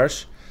kind of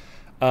harsh.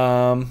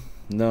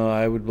 No,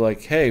 I would be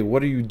like, hey,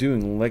 what are you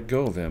doing? Let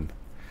go of him.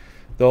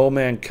 The old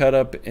man cut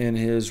up in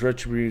his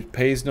retribution,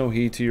 pays no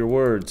heed to your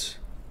words.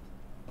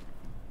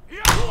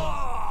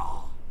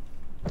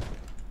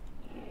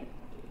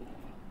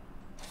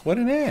 What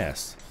an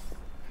ass.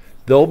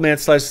 The old man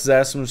slices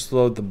Asimir's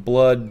throat. The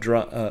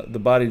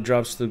body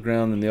drops to the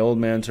ground, and the old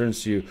man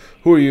turns to you.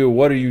 Who are you?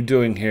 What are you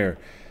doing here?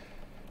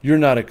 You're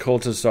not a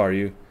cultist, are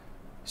you?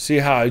 See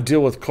how I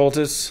deal with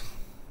cultists?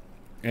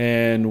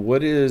 And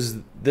what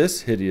is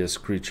this hideous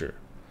creature?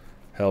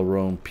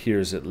 Hulrun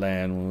peers at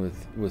Lan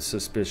with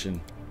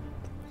suspicion.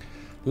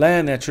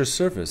 Lan, at your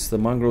service. The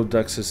mongrel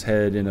ducks his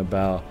head in a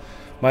bow.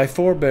 My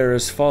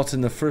forebears fought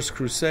in the First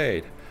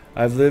Crusade.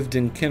 I've lived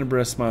in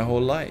Kinabras my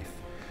whole life.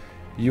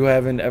 You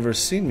haven't ever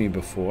seen me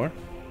before.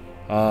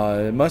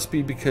 It must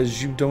be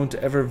because you don't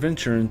ever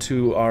venture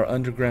into our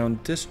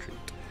underground district.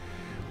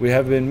 We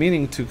have been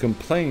meaning to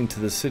complain to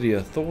the city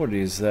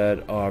authorities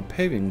that our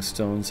paving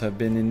stones have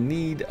been in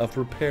need of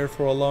repair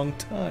for a long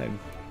time.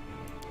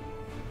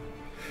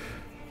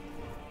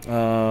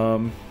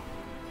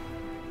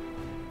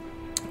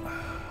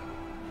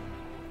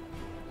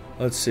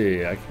 Let's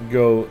see. I can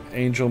go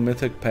Angel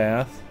Mythic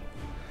Path.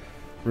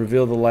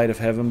 Reveal the light of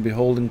heaven.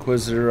 Behold,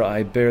 Inquisitor,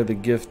 I bear the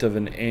gift of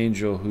an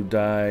angel who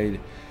died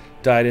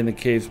in the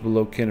caves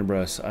below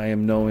Kinabras. I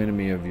am no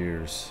enemy of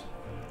yours.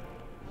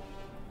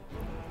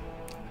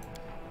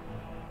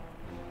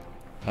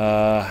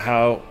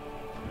 How?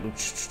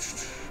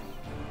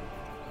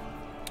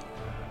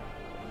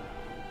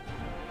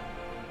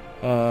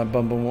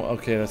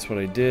 Okay, that's what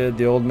I did.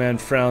 The old man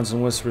frowns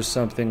and whispers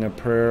something, a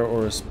prayer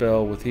or a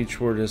spell. With each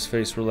word, his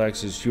face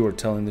relaxes. You are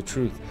telling the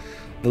truth.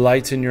 The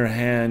light in your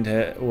hand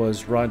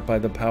was wrought by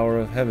the power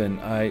of heaven.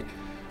 I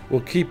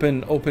will keep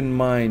an open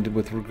mind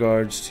with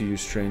regards to you,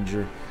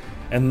 stranger.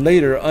 And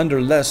later,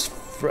 under less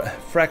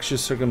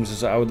fractious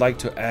circumstances, I would like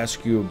to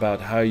ask you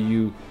about how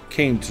you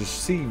came to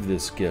receive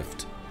this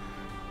gift.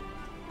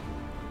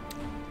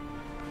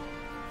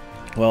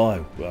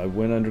 Well, I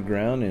went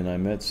underground and I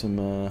met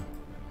some,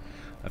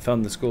 I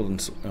found this golden,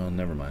 oh,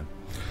 never mind.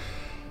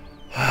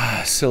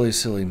 Silly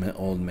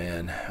old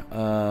man.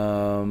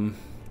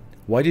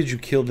 Why did you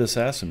kill this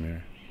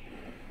Asimir?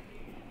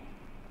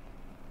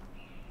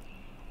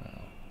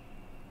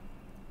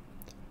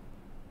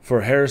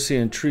 For heresy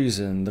and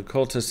treason, the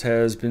cultist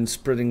has been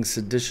spreading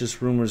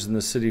seditious rumors in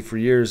the city for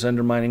years,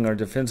 undermining our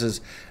defenses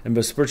and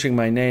besmirching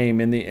my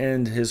name. In the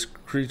end, his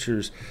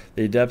creatures,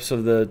 the adepts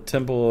of the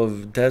Temple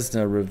of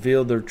Desna,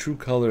 revealed their true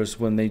colors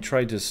when they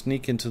tried to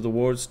sneak into the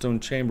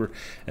Wardstone chamber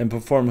and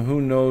perform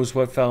who knows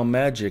what foul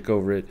magic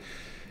over it.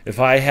 If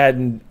I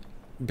hadn't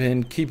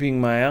been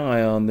keeping my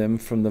eye on them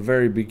from the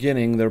very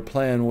beginning, their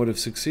plan would have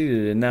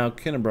succeeded, and now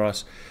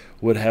Kinabras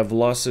would have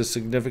lost the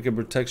significant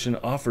protection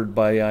offered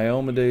by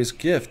Iomede's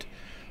gift.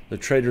 The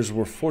traitors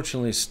were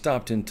fortunately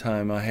stopped in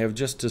time. I have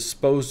just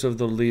disposed of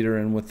the leader,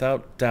 and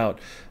without doubt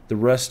the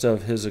rest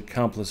of his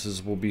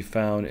accomplices will be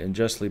found and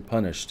justly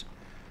punished.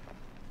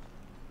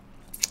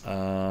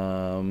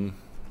 I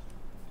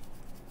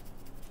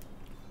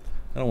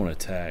don't want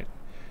to attack.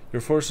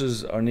 Your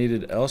forces are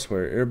needed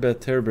elsewhere. Irbeth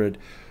Terbrid,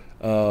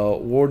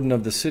 warden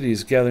of the city,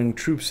 is gathering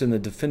troops in the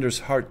Defender's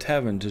Heart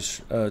Tavern to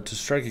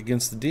strike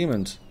against the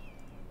demons.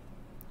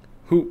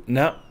 Who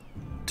now?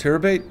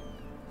 Terbate?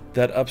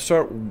 That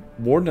upstart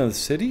warden of the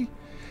city?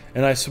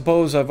 And I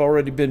suppose I've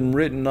already been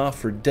written off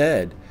for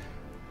dead.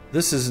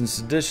 This isn't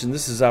sedition,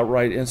 this is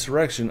outright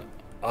insurrection.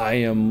 I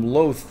am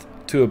loath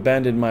to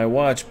abandon my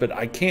watch, but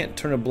I can't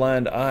turn a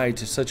blind eye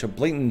to such a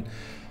blatant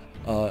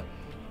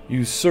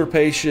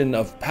usurpation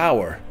of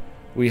power.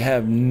 We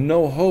have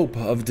no hope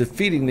of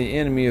defeating the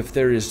enemy if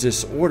there is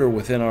disorder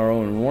within our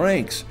own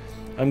ranks.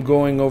 I'm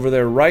going over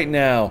there right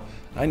now.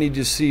 I need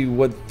to see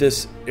what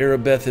this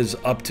Erebeth is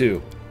up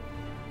to.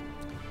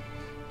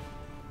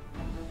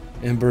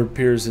 Ember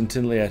peers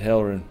intently at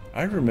Hulrun.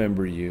 I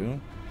remember you.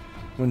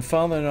 When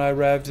Father and I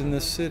arrived in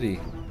this city,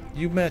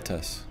 you met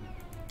us.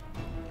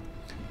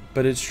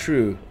 But it's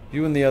true,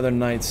 you and the other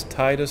knights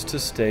tied us to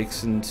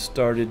stakes and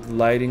started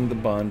lighting the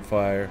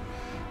bonfire.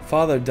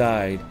 Father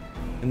died,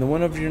 and the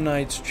one of your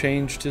knights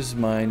changed his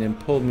mind and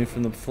pulled me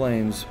from the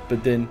flames,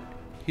 but then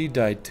he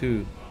died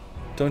too.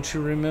 Don't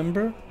you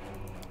remember?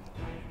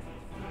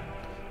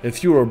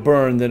 If you were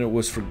burned, then it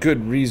was for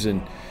good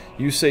reason.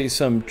 You say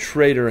some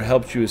traitor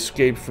helped you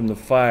escape from the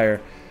fire.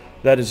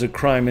 That is a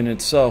crime in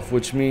itself,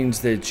 which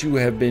means that you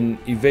have been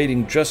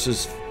evading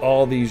justice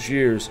all these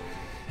years.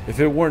 If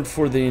it weren't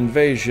for the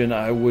invasion,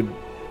 I would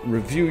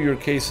review your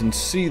case and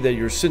see that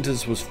your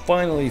sentence was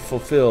finally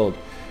fulfilled.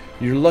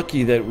 You're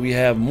lucky that we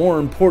have more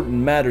important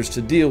matters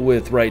to deal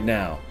with right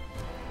now.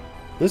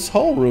 This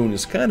Hulrun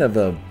is kind of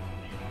a...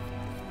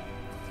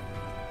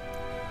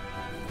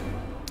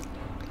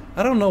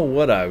 I don't know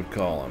what I would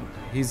call him.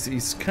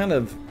 He's kind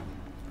of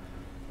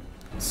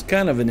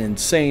an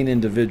insane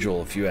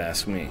individual, if you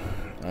ask me.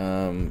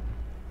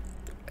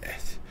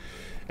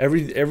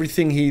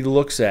 Everything he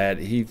looks at,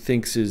 he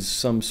thinks is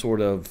some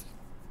sort of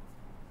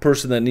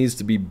person that needs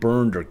to be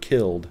burned or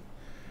killed.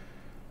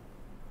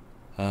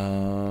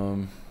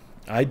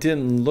 I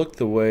didn't look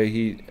the way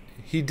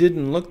he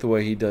didn't look the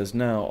way he does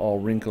now, all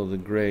wrinkled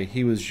and gray.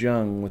 He was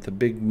young with a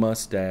big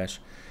mustache.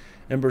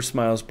 Ember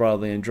smiles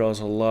broadly and draws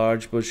a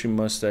large, bushy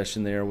mustache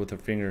in the air with her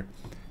finger.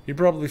 You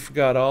probably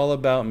forgot all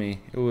about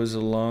me. It was a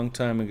long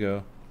time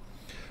ago.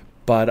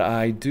 But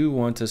I do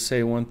want to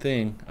say one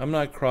thing. I'm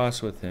not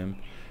cross with him.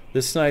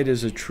 This knight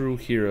is a true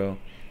hero.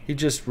 He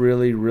just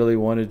really, really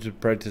wanted to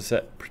protect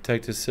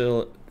his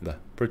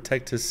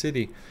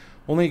city.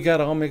 Only he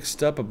got all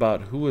mixed up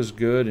about who was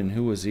good and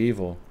who was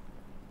evil.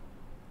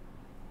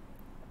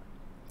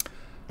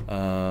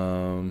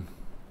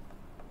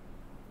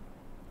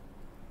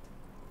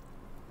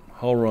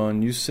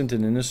 Hulrun, you sent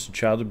an innocent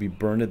child to be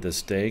burned at the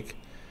stake.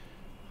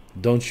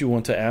 Don't you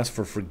want to ask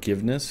for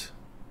forgiveness?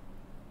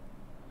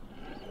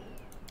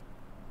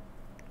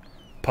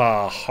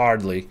 Pah,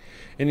 hardly.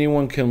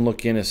 Anyone can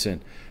look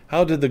innocent.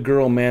 How did the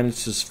girl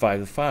manage to survive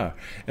the fire?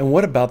 And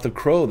what about the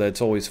crow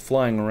that's always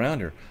flying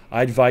around her?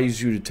 I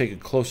advise you to take a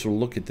closer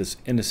look at this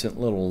innocent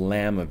little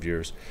lamb of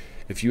yours.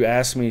 If you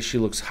ask me, she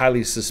looks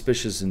highly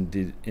suspicious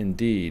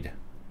indeed.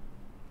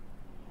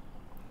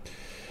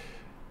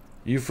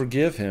 You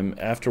forgive him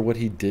after what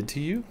he did to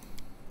you?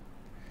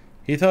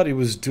 He thought he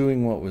was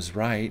doing what was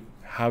right.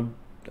 How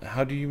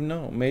do you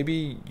know?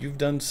 Maybe you've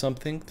done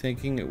something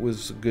thinking it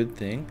was a good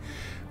thing,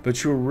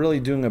 but you were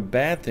really doing a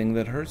bad thing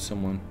that hurt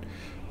someone.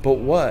 But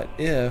what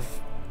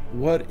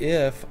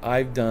if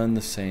I've done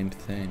the same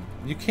thing?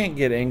 You can't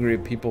get angry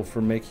at people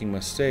for making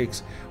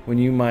mistakes when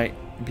you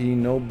might be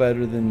no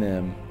better than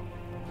them.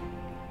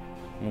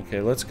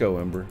 Okay, let's go,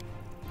 Ember.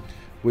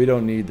 We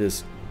don't need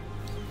this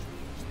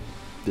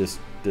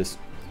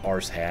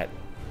arse hat.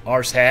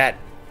 Arse hat!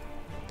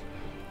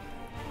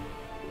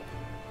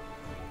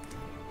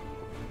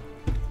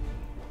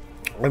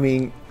 I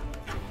mean,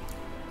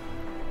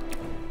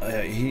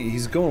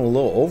 he's going a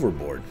little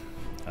overboard.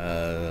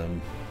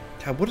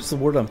 God, what is the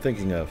word I'm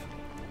thinking of?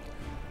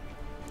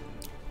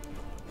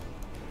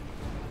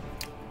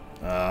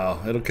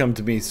 It'll come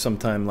to me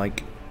sometime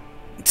like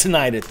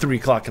tonight at 3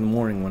 o'clock in the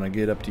morning when I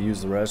get up to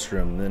use the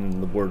restroom.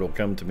 Then the word will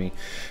come to me,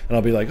 and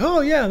I'll be like,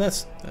 "Oh yeah,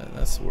 that's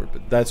the word."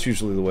 But that's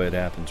usually the way it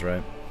happens,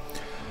 right?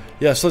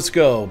 Yes, let's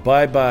go.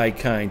 Bye bye,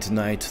 kind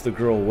knight. The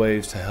girl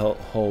waves to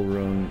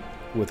Hulrun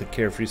with a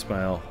carefree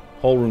smile.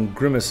 Hulrun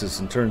grimaces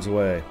and turns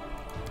away.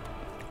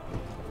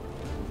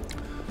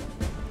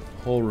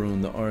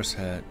 Hulrun, the arse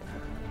hat.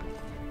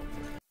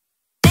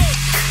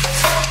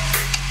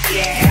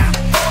 Yeah.